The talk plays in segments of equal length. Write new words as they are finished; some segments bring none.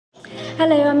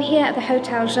Hello, I'm here at the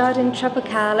Hotel Jardin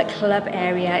Tropical Club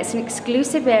area. It's an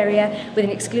exclusive area with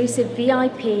an exclusive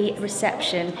VIP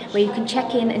reception where you can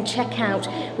check in and check out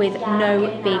with no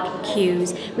big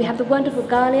queues. We have the wonderful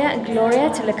Galia and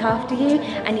Gloria to look after you,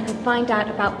 and you can find out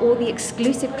about all the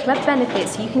exclusive club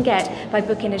benefits you can get by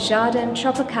booking a Jardin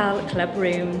Tropical Club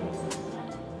room.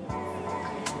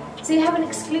 So you have an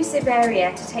exclusive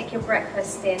area to take your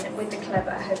breakfast in with the club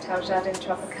at Hotel Jardin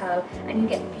Tropical, and you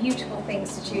get beautiful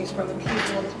things to choose from,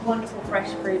 including all this wonderful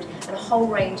fresh fruit and a whole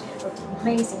range of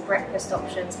amazing breakfast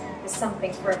options. There's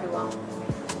something for everyone.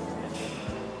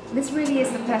 This really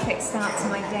is the perfect start to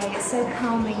my day. It's so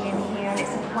calming in here, and it's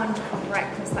a wonderful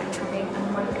breakfast that I'm having,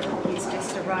 and my coffee's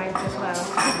just arrived as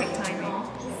well. Perfect timing.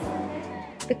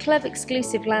 The club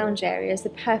exclusive lounge area is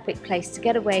the perfect place to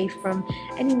get away from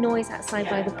any noise outside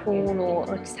by the pool,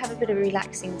 or just have a bit of a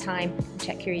relaxing time and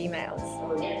check your emails.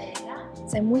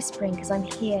 So I'm whispering because I'm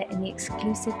here in the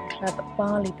exclusive club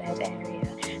barley bed area,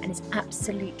 and it's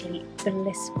absolutely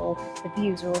blissful. The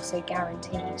views are also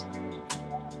guaranteed.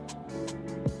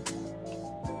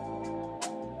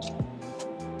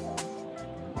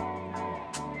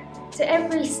 So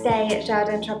every stay at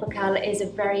Jardin Tropical is a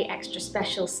very extra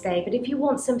special stay, but if you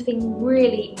want something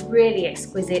really, really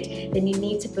exquisite, then you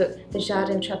need to book the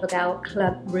Jardin Tropical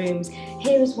Club rooms.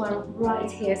 Here is one right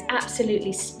here. It's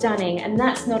absolutely stunning, and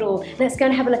that's not all. Let's go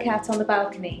and have a look out on the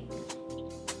balcony.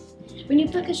 When you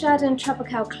book a Jardin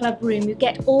Tropical Club room, you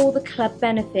get all the club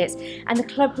benefits, and the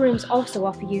club rooms also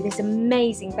offer you these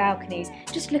amazing balconies.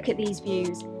 Just look at these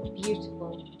views.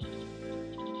 Beautiful.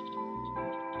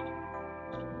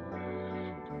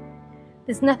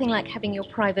 There's nothing like having your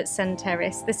private sun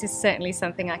terrace. This is certainly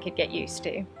something I could get used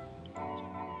to.